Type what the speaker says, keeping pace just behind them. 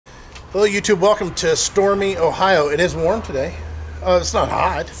Hello YouTube, welcome to stormy Ohio. It is warm today. It's not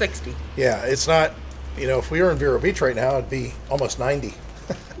hot. 60. Yeah, it's not, you know, if we were in Vero Beach right now, it'd be almost 90.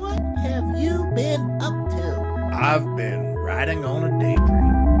 What have you been up to? I've been riding on a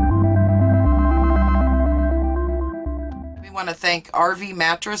daydream. We want to thank RV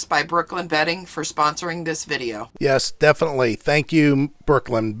Mattress by Brooklyn Bedding for sponsoring this video. Yes, definitely. Thank you,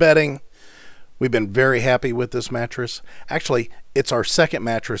 Brooklyn Bedding. We've been very happy with this mattress. Actually, it's our second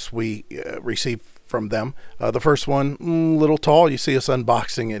mattress we received from them. The first one, a little tall. You see us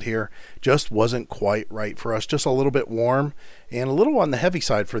unboxing it here. Just wasn't quite right for us. Just a little bit warm and a little on the heavy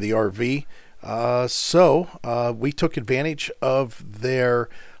side for the RV. So we took advantage of their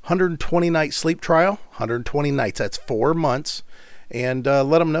 120-night sleep trial. 120 nights, that's 4 months. And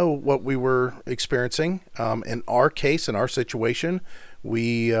let them know what we were experiencing. In our case, in our situation,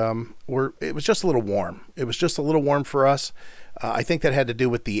 it was just a little warm. It was just a little warm for us. I think that had to do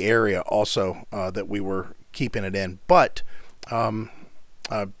with the area also that we were keeping it in. But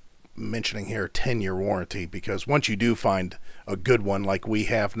mentioning here 10-year warranty, because once you do find a good one like we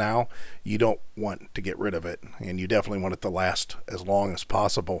have now, you don't want to get rid of it, and you definitely want it to last as long as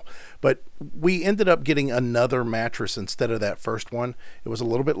possible. But we ended up getting another mattress instead of that first one. It was a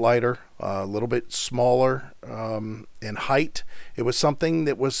little bit lighter, a little bit smaller in height. It was something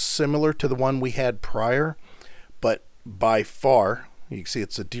that was similar to the one we had prior, but by far, you can see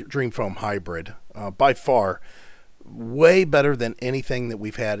it's a Dream Foam hybrid, by far way better than anything that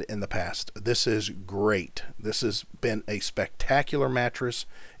we've had in the past. This is great. This has been a spectacular mattress.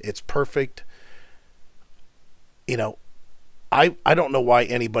 It's perfect. You know, I don't know why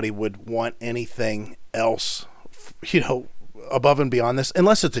anybody would want anything else, you know, above and beyond this,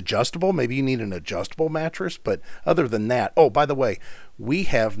 unless it's adjustable. Maybe you need an adjustable mattress, but other than that, oh, by the way, we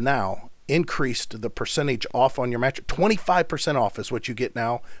have now increased the percentage off on your mattress. 25% off is what you get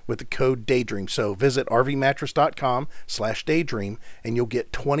now with the code Daydream. So visit rvmattress.com/daydream and you'll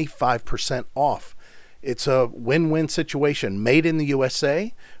get 25% off. It's a win-win situation. Made in the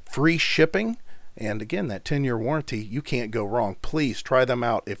USA, free shipping, and again, that 10-year warranty. You can't go wrong. Please try them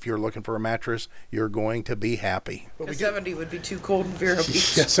out. If you're looking for a mattress, you're going to be happy. 70 would be too cold in Vero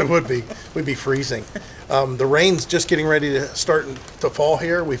Beach. Yes, it would be. We'd be freezing. The rain's just getting ready to start to fall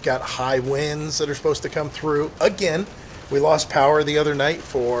here. We've got high winds that are supposed to come through. Again, we lost power the other night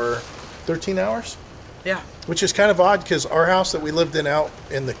for 13 hours. Yeah. Which is kind of odd because our house that we lived in out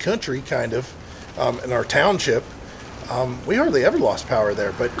in the country, kind of, in our township, we hardly ever lost power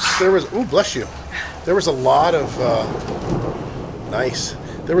there. But there was, oh, bless you. There was a lot of, nice.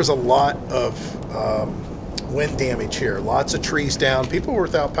 There was a lot of wind damage here. Lots of trees down. People were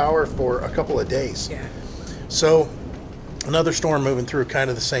without power for a couple of days. Yeah. So another storm moving through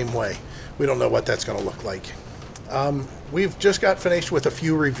kind of the same way. We don't know what that's going to look like. We've just got finished with a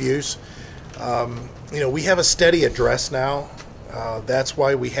few reviews. You know, we have a steady address now. That's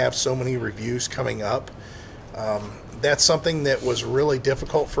why we have so many reviews coming up. That's something that was really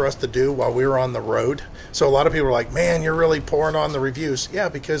difficult for us to do while we were on the road. So a lot of people are like, man, you're really pouring on the reviews. Yeah,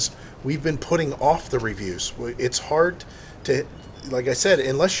 because we've been putting off the reviews. It's hard to, like I said,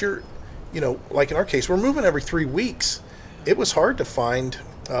 unless you're, you know, like in our case, we're moving every 3 weeks. It was hard to find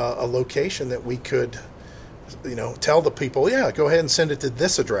a location that we could, you know, tell the people, yeah, go ahead and send it to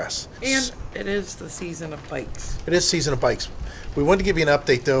this address. And it is the season of bikes. It is season of bikes. We wanted to give you an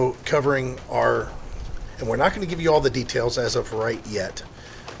update, though, covering our, and we're not going to give you all the details as of right yet.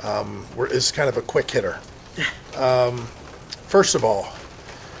 It's kind of a quick hitter. First of all,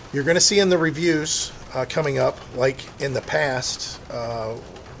 you're going to see in the reviews coming up, like in the past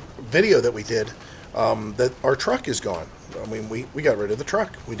video that we did, that our truck is gone. I mean, we got rid of the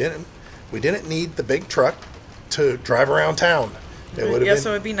truck. We didn't need the big truck to drive around town. Yes,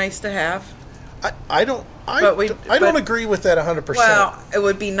 so it'd be nice to have. I don't agree with that 100%. Well, it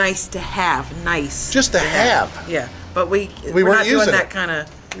would be nice to have. Nice. Just to have. Yeah, but we're weren't not doing using that it. kind of.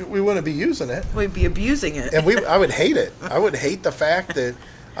 We wouldn't be using it. We'd be abusing it. And I would hate it. I would hate the fact that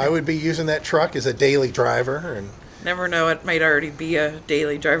I would be using that truck as a daily driver. And never know, it might already be a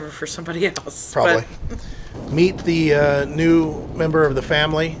daily driver for somebody else. Probably. Meet the new member of the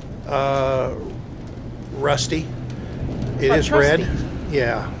family, Rusty. It is Trusty. red.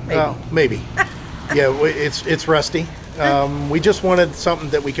 Yeah. Maybe. Yeah, it's Rusty. We just wanted something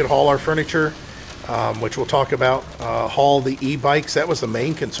that we could haul our furniture, which we'll talk about. Haul the e-bikes. That was the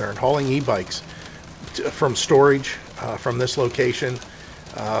main concern, hauling e-bikes from storage from this location,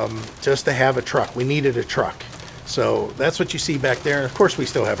 just to have a truck. We needed a truck. So that's what you see back there. And of course, we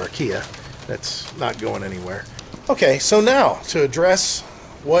still have our Kia. That's not going anywhere. Okay, so now to address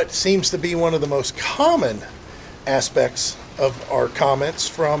what seems to be one of the most common aspects of our comments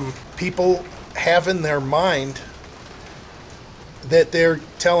from people have in their mind that they're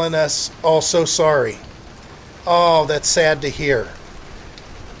telling us, oh, so sorry. Oh, that's sad to hear.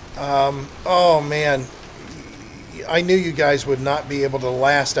 Oh, man, I knew you guys would not be able to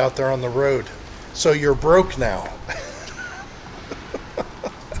last out there on the road. So you're broke now.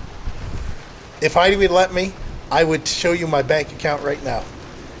 If Heidi would let me, I would show you my bank account right now.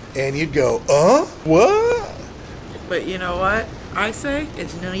 And you'd go, what? But you know what I say?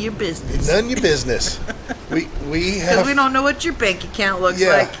 It's none of your business. None of your business. we have... Because we don't know what your bank account looks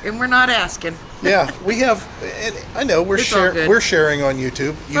like, and we're not asking. Yeah, we have... And I know we're sharing on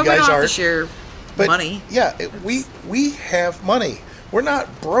YouTube. You but guys we don't are. Have to share money. Yeah, we have money. We're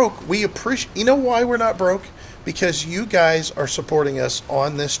not broke. We appreciate... You know why we're not broke? Because you guys are supporting us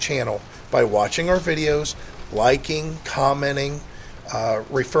on this channel by watching our videos, liking, commenting,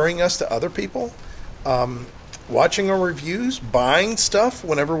 referring us to other people, watching our reviews, buying stuff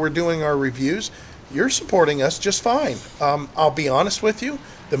whenever we're doing our reviews. You're supporting us just fine. I'll be honest with you,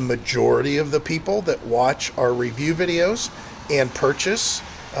 the majority of the people that watch our review videos and purchase,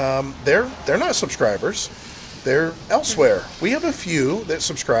 they're not subscribers. They're elsewhere. We have a few that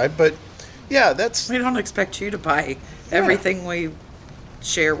subscribe, but yeah, we don't expect you to buy everything we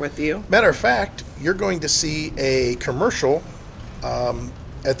share with you. Matter of fact, you're going to see a commercial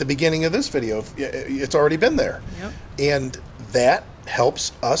at the beginning of this video. It's already been there. Yep. And that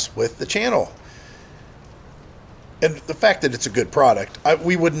helps us with the channel. And the fact that it's a good product,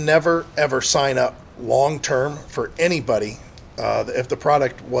 we would never, ever sign up long-term for anybody if the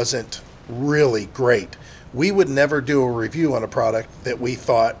product wasn't really great. We would never do a review on a product that we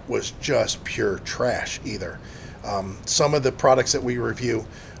thought was just pure trash either. Some of the products that we review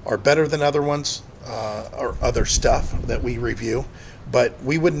are better than other ones, or other stuff that we review, but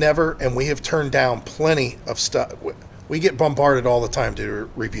we would never, and we have turned down plenty of stuff. We get bombarded all the time to do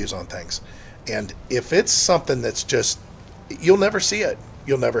reviews on things. And if it's something that's just, you'll never see it,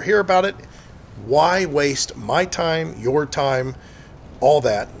 you'll never hear about it, why waste my time, your time, all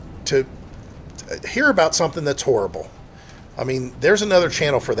that, to hear about something that's horrible? I mean, there's another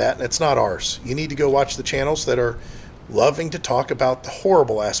channel for that, and it's not ours. You need to go watch the channels that are loving to talk about the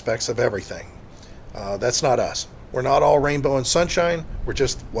horrible aspects of everything. That's not us. We're not all rainbow and sunshine. We're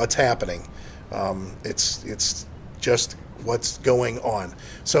just what's happening. It's just what's going on.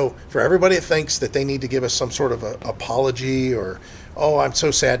 So for everybody that thinks that they need to give us some sort of a apology, or, oh, I'm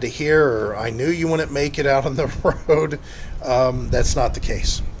so sad to hear, or I knew you wouldn't make it out on the road, that's not the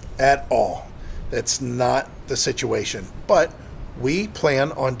case at all. That's not the situation. But we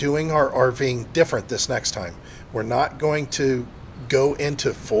plan on doing our RVing different this next time. We're not going to go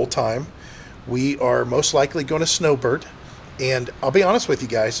into full time. We are most likely going to snowbird. And I'll be honest with you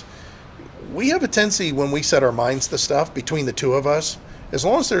guys, we have a tendency when we set our minds to stuff between the two of us, as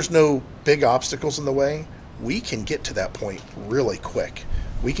long as there's no big obstacles in the way, we can get to that point really quick.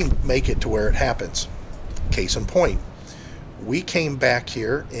 We can make it to where it happens. Case in point, we came back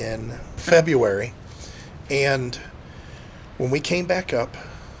here in February, and when we came back up,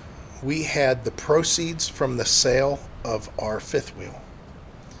 we had the proceeds from the sale of our fifth wheel.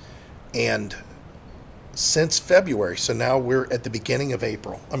 And since February, so now we're at the beginning of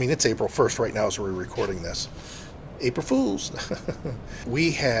April. I mean, it's April 1st right now as we're recording this. April Fools.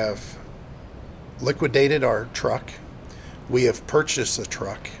 We have liquidated our truck. We have purchased a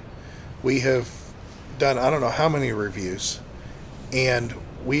truck. We have done I don't know how many reviews. And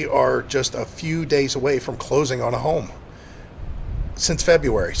we are just a few days away from closing on a home since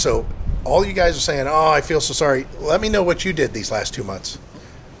February. So all you guys are saying, oh, I feel so sorry. Let me know what you did these last 2 months.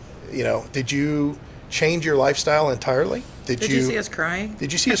 You know, did you change your lifestyle entirely? Did you see us crying?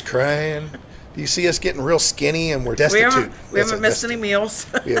 Did you see us crying? Do you see us getting real skinny and we're destitute? We haven't missed any meals.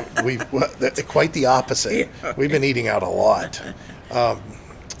 we've quite the opposite. Yeah. We've been eating out a lot.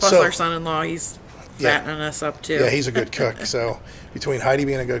 Plus our son-in-law, he's fattening us up too. Yeah, he's a good cook. So between Heidi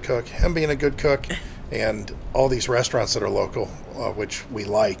being a good cook, him being a good cook, and all these restaurants that are local, which we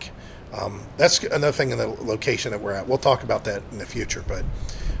like, that's another thing in the location that we're at. We'll talk about that in the future, but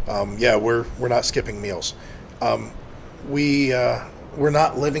yeah, we're not skipping meals. We're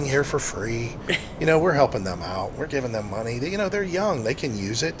not living here for free. You know, we're helping them out. We're giving them money. You know, they're young. They can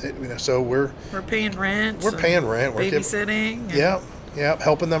use it. You know, so we're paying rent. We're paying rent. We're babysitting. Yeah,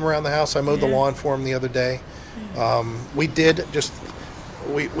 helping them around the house. I mowed the lawn for them the other day. We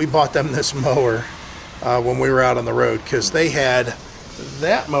bought them this mower when we were out on the road, because they had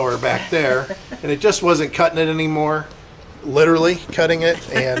that mower back there, and it just wasn't cutting it anymore. Literally cutting it,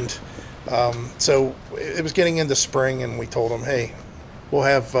 and so it was getting into spring, and we told them, hey, we'll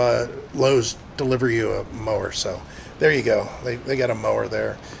have Lowe's deliver you a mower. So There you go. They got a mower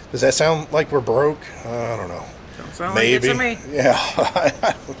there. Does that sound like we're broke? I don't know. Don't sound Maybe. like it to me. Yeah,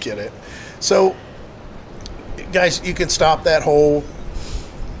 I don't get it. So, guys, you can stop that whole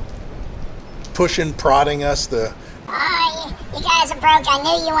pushing, prodding us. You guys are broke. I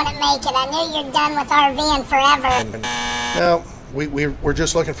knew you wouldn't make it. I knew you're done with RVing forever. No, we're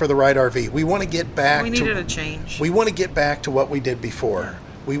just looking for the right RV. We want to get back. We needed a change. We want to get back to what we did before.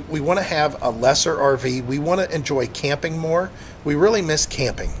 We want to have a lesser RV. We want to enjoy camping more. We really miss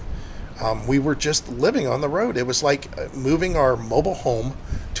camping. We were just living on the road. It was like moving our mobile home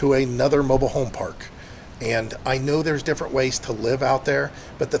to another mobile home park. And I know there's different ways to live out there,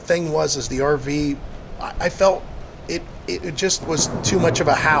 but the thing was, is the RV, I felt it just was too much of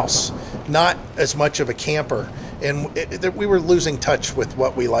a house, not as much of a camper. And we were losing touch with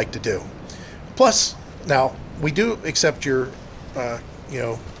what we like to do. Plus, now, we do accept your,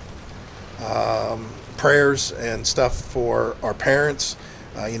 prayers and stuff for our parents.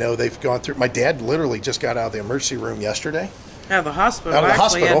 They've gone through, my dad literally just got out of the emergency room yesterday. Out of the hospital. Out of the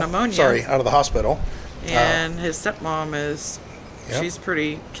actually hospital. Had pneumonia. Sorry, out of the hospital. And his stepmom is, she's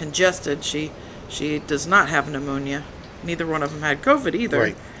pretty congested. She does not have pneumonia. Neither one of them had COVID either.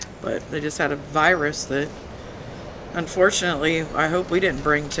 Right. But they just had a virus that, unfortunately, I hope we didn't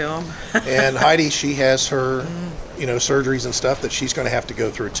bring to them. And Heidi, she has her, surgeries and stuff that she's going to have to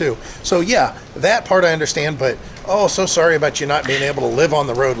go through too. So yeah, that part I understand, but so sorry about you not being able to live on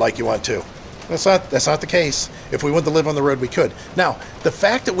the road like you want to. That's not the case. If we wanted to live on the road, we could. Now, the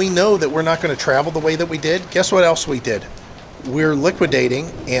fact that we know that we're not going to travel the way that we did, guess what else we did? We're liquidating,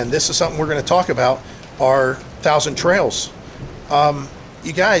 and this is something we're going to talk about, our 1,000 trails.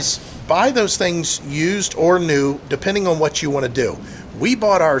 You guys, buy those things used or new, depending on what you want to do. We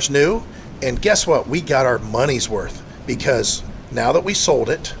bought ours new, and guess what? We got our money's worth, because now that we sold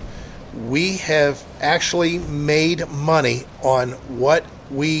it, we have actually made money on what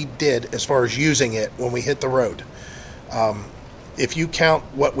we did as far as using it when we hit the road. If you count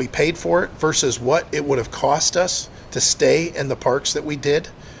what we paid for it versus what it would have cost us to stay in the parks that we did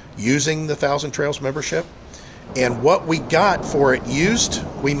using the 1,000 Trails membership, and what we got for it used,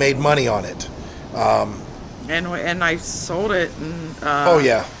 we made money on it. And I sold it. And, oh,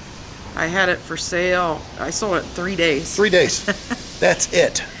 yeah. I had it for sale. I sold it 3 days. 3 days. That's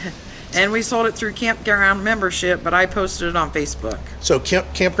it. And we sold it through Campground membership, but I posted it on Facebook. So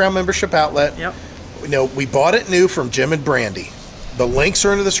Campground membership outlet. Yep. We bought it new from Jim and Brandy. The links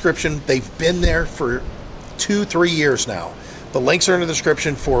are in the description. They've been there for 2-3 years now. The links are in the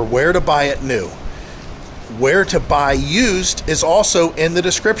description for where to buy it new. Where to buy used is also in the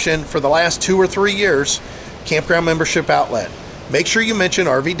description for the last 2 or 3 years. Campground membership outlet. Make sure you mention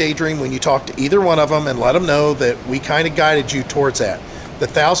RV Daydream when you talk to either one of them, and let them know that we kind of guided you towards that. The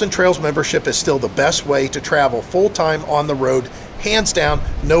 1,000 Trails membership is still the best way to travel full-time on the road. Hands down,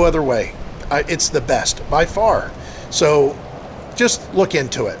 no other way. It's the best by far. So just look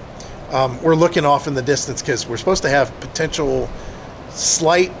into it. We're looking off in the distance because we're supposed to have potential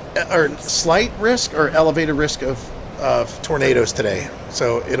slight risk or elevated risk of tornadoes today.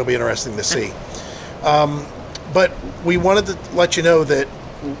 So it'll be interesting to see. But we wanted to let you know that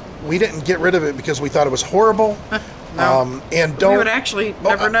we didn't get rid of it because we thought it was horrible. No. And don't. We would actually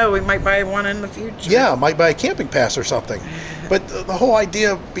never know. We might buy one in the future. Yeah, might buy a camping pass or something. But the whole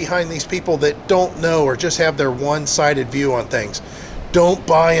idea behind these people that don't know or just have their one-sided view on things, don't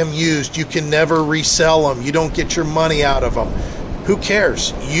buy them used. You can never resell them. You don't get your money out of them. Who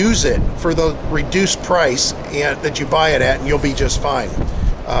cares? Use it for the reduced price that you buy it at, and you'll be just fine.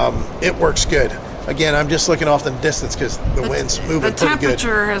 It works good. Again, I'm just looking off in the distance because the wind's moving pretty good. The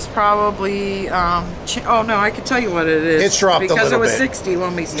temperature has probably, oh no, I can tell you what it is. It's dropped a little bit. Because it was 60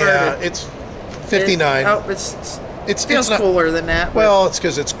 when we started. Yeah, it's 59. It feels cooler than that. Well, it's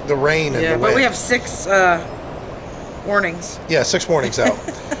because it's the rain and the wind. But we have 6 warnings. Yeah, 6 warnings out.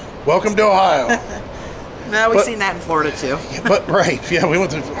 Welcome to Ohio. No, we've seen that in Florida too. But right, yeah, we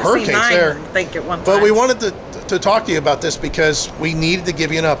went through hurricanes seen 9, there. I think at one time. But we wanted to talk to you about this because we needed to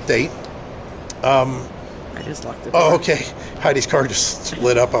give you an update. I just locked the door. Oh, okay. Heidi's car just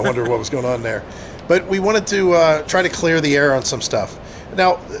lit up. I wonder what was going on there. But we wanted to try to clear the air on some stuff.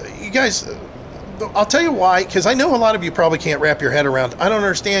 Now, you guys, I'll tell you why, because I know a lot of you probably can't wrap your head around. I don't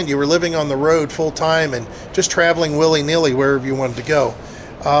understand. You were living on the road full time and just traveling willy-nilly wherever you wanted to go.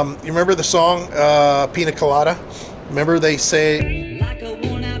 You remember the song Pina Colada? Remember they say, Like a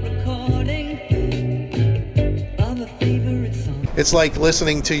worn-out recording of a favorite song. It's like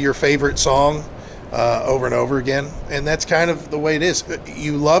listening to your favorite song over and over again, and that's kind of the way it is.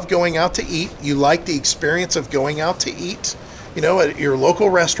 You love going out to eat. You like the experience of going out to eat, at your local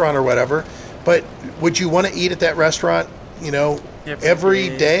restaurant or whatever, But would you want to eat at that restaurant, you know, every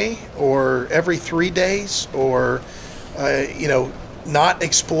day or every 3 days, or, you know, not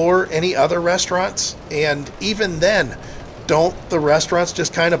explore any other restaurants? And even then, don't the restaurants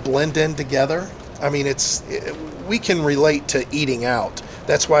just kind of blend in together? I mean, we can relate to eating out.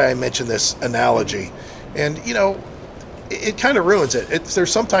 That's why I mentioned this analogy. And, you know, it kind of ruins it.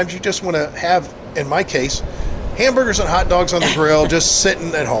 There's sometimes you just want to have, in my case, hamburgers and hot dogs on the grill, just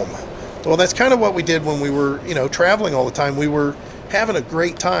sitting at home. Well, that's kind of what we did when we were, you know, traveling all the time. We were having a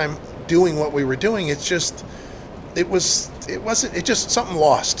great time doing what we were doing. It's just, it just something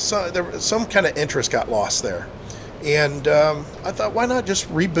lost. So some kind of interest got lost there. And I thought, why not just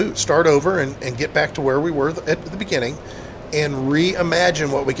reboot, start over, and get back to where we were at the beginning and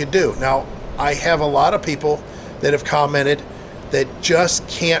reimagine what we could do. Now, I have a lot of people that have commented that just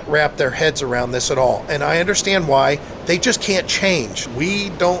can't wrap their heads around this at all. And I understand why. They just can't change. We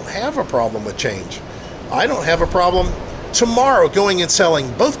don't have a problem with change. I don't have a problem tomorrow going and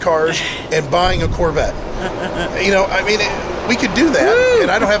selling both cars and buying a Corvette. You know, I mean, we could do that,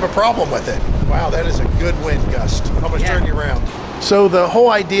 and I don't have a problem with it. Wow, that is a good wind gust. I'm going to turn you around. So the whole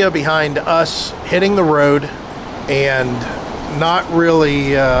idea behind us hitting the road and not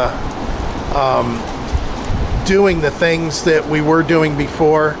really doing the things that we were doing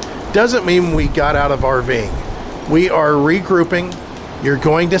before doesn't mean we got out of RVing. We are regrouping. You're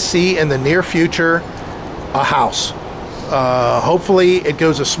going to see in the near future a house. Hopefully it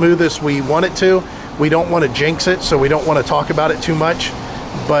goes as smooth as we want it to. We don't want to jinx it, so we don't want to talk about it too much.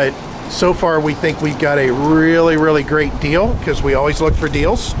 But so far we think we've got a really, really great deal, because we always look for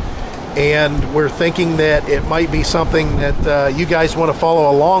deals. And we're thinking that it might be something that you guys want to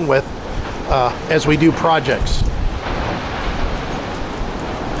follow along with as we do projects.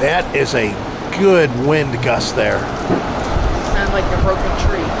 That is a good wind gust there. Sounds like a broken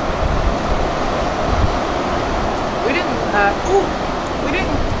tree.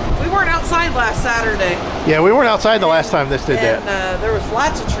 We weren't outside last Saturday. Yeah, we weren't outside the last time this did and, that. there was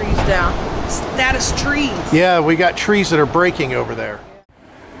lots of trees down. Status trees. Yeah, we got trees that are breaking over there.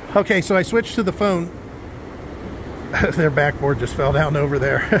 Okay, so I switched to the phone. Their backboard just fell down over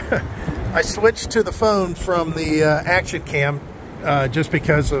there. I switched to the phone from the action cam just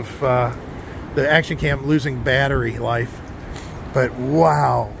because of the action cam losing battery life. But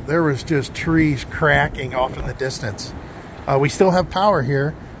wow, there was just trees cracking off in the distance. We still have power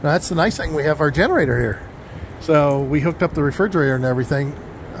here. Now that's the nice thing, we have our generator here. So we hooked up the refrigerator and everything.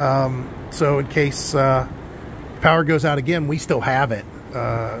 So in case power goes out again, we still have it.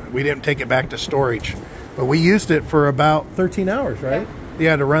 We didn't take it back to storage. But we used it for about 13 hours, right?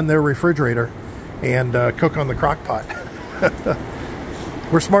 Yeah, to run their refrigerator and cook on the crock pot.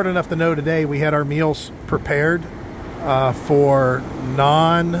 We're smart enough to know today we had our meals prepared for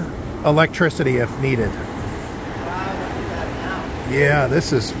non-electricity if needed. Yeah,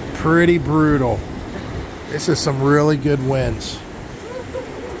 this is pretty brutal. This is some really good winds.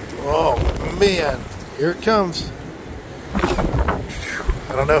 Oh man, here it comes.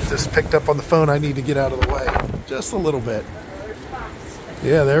 I don't know if this picked up on the phone. I need to get out of the way just a little bit.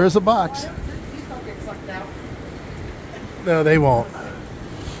 Yeah, there is a box. No, they won't.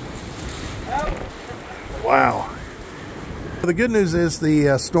 Wow. The good news is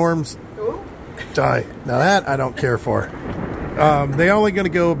the storms die. Now that I don't care for. They're only going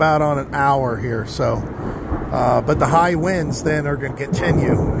to go about on an hour here, so. But the high winds then are going to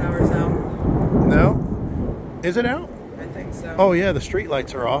continue. Power's out. No? Is it out? I think so. Oh yeah, the street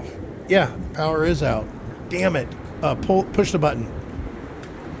lights are off. Yeah, power is out. Damn it. Push the button.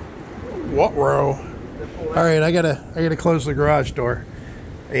 What row? All right, I gotta close the garage door.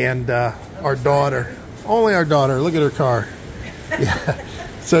 And our daughter, only our daughter, look at her car. Yeah.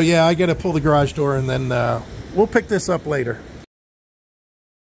 So yeah, I gotta pull the garage door, and then we'll pick this up later.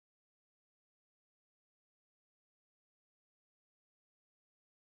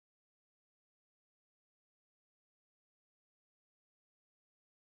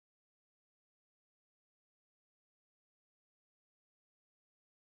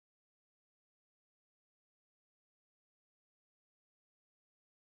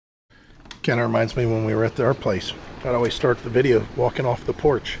 Kind of reminds me when we were at our place. I'd always start the video walking off the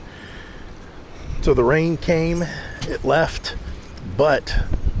porch. So the rain came, it left, but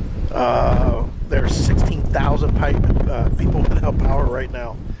there's 16,000 people without power right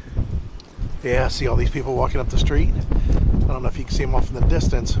now. Yeah, see all these people walking up the street? I don't know if you can see them off in the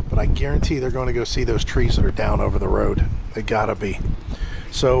distance, but I guarantee they're going to go see those trees that are down over the road. They gotta be.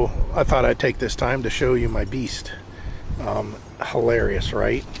 So I thought I'd take this time to show you my beast. Hilarious,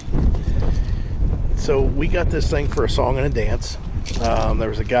 right? So we got this thing for a song and a dance, There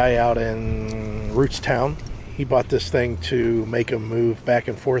was a guy out in Rootstown. He bought this thing to make him move back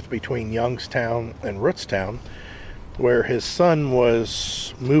and forth between Youngstown and Rootstown, where his son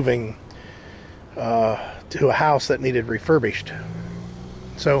was moving to a house that needed refurbished.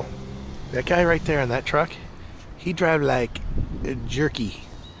 So that guy right there in that truck, he drive like a jerky.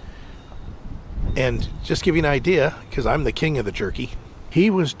 And just give you an idea, because I'm the king of the jerky, he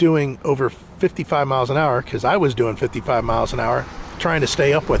was doing over 55 miles an hour, because I was doing 55 miles an hour, trying to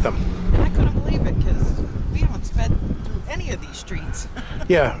stay up with him. I couldn't believe it because we haven't sped through any of these streets.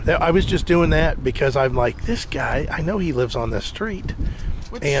 Yeah, I was just doing that because I'm like, this guy, I know he lives on this street.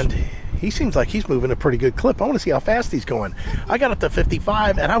 And he seems like he's moving a pretty good clip. I want to see how fast he's going. I got up to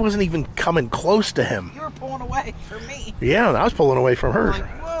 55 and I wasn't even coming close to him. You were pulling away from me. Yeah, and I was pulling away from her. I'm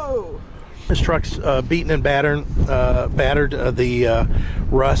like, whoa. This truck's beaten and battered. The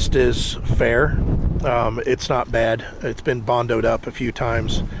rust is fair. It's not bad. It's been bondoed up a few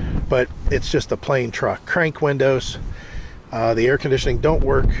times, but it's just a plain truck. Crank windows. The air conditioning don't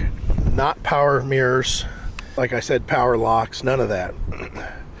work. Not power mirrors. Like I said, power locks. None of that.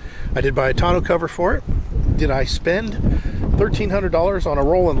 I did buy a tonneau cover for it. Did I spend $1,300 on a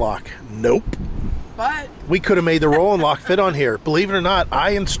rolling lock? Nope. But we could have made the rolling lock fit on here. Believe it or not,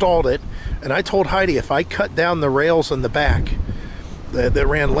 I installed it, and I told Heidi if I cut down the rails in the back that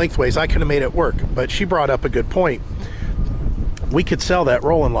ran lengthways, I could have made it work. But she brought up a good point. We could sell that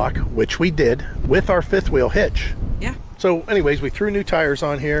rolling lock, which we did, with our fifth wheel hitch. yeah. So anyways, we threw new tires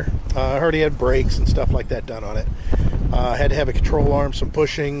on here. I already had brakes and stuff like that done on it. Had to have a control arm, some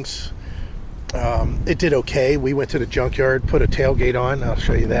bushings. It did okay. We went to the junkyard, put a tailgate on. I'll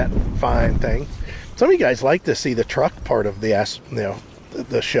show you that fine thing. Some of you guys like to see the truck part of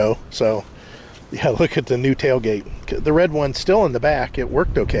the show. So yeah, look at the new tailgate. The red one's still in the back. It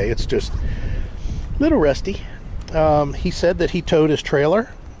worked okay. It's just a little rusty. He said that he towed his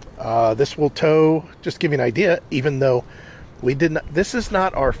trailer. This will tow, just to give you an idea, even though we did not, this is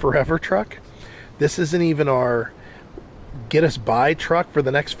not our forever truck. This isn't even our get us by truck for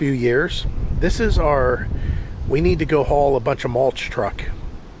the next few years. This is our, we need to go haul a bunch of mulch truck.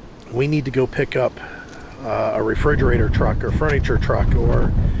 We need to go pick up a refrigerator truck or furniture truck,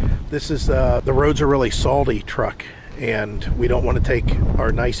 or this is the roads are really salty truck, and we don't want to take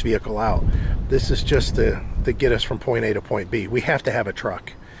our nice vehicle out. This is just to get us from point A to point B. We have to have a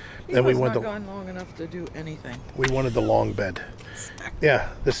truck. And we wanted not gone long enough to do anything. We wanted the long bed. Yeah,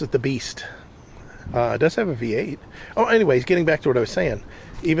 this is the beast. It does have a V8. Oh, anyways, getting back to what I was saying,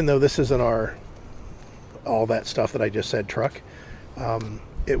 even though this isn't our all that stuff that I just said truck,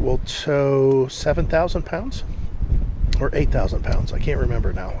 it will tow 7,000 pounds or 8,000 pounds. I can't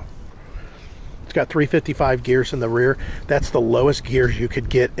remember now. It's got 355 gears in the rear. That's the lowest gears you could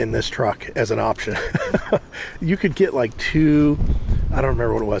get in this truck as an option. You could get like I don't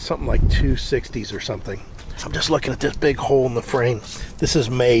remember what it was, something like 260s or something. I'm just looking at this big hole in the frame. This is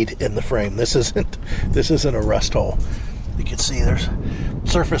made in the frame. This isn't a rust hole. You can see there's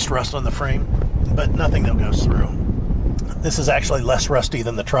surface rust on the frame, but nothing that goes through. This is actually less rusty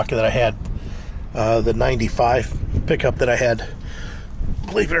than the truck that I had, the 95 pickup that I had.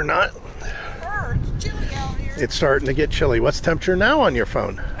 Believe it or not, It's chilly out here. it's starting to get chilly. What's the temperature now on your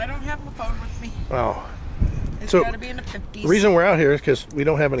phone? I don't have my phone with me. Oh, It's so got to be in the 50s. the reason we're out here is because we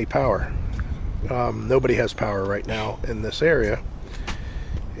don't have any power. Nobody has power right now in this area,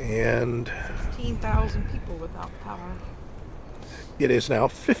 and 15,000 people without power. it is now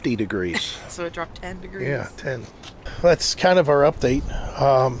 50 degrees. So it dropped 10 degrees. Yeah, 10. That's kind of our update.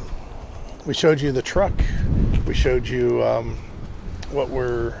 We showed you the truck. We showed you what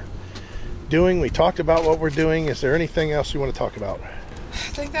we're doing. We talked about what we're doing. Is there anything else you want to talk about?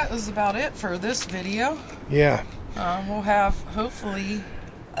 I think that was about it for this video. Yeah. We'll have hopefully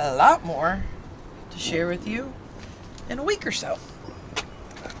a lot more to share with you in a week or so.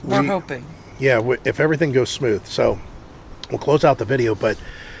 We're hoping. Yeah, if everything goes smooth. So we'll close out the video, but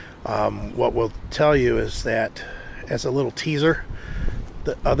what we'll tell you is that as a little teaser,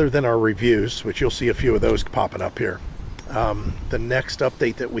 other than our reviews, which you'll see a few of those popping up here, the next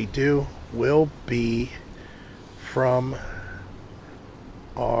update that we do will be from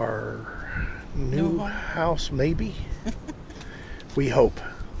our new house, maybe. We hope.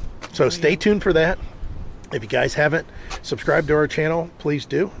 So stay tuned for that. If you guys haven't subscribed to our channel, please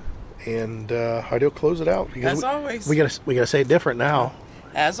do. And Heidi will close it out. As always. We gotta say it different now.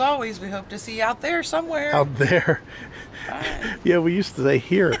 As always, we hope to see you out there somewhere. Out there. Bye. Yeah, we used to say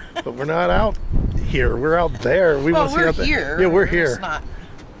here, but we're not out here. We're out there. We want to see out there. Here. Yeah, we're It's here. not.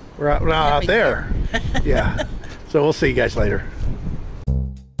 We're out there. Yeah. So we'll see you guys later.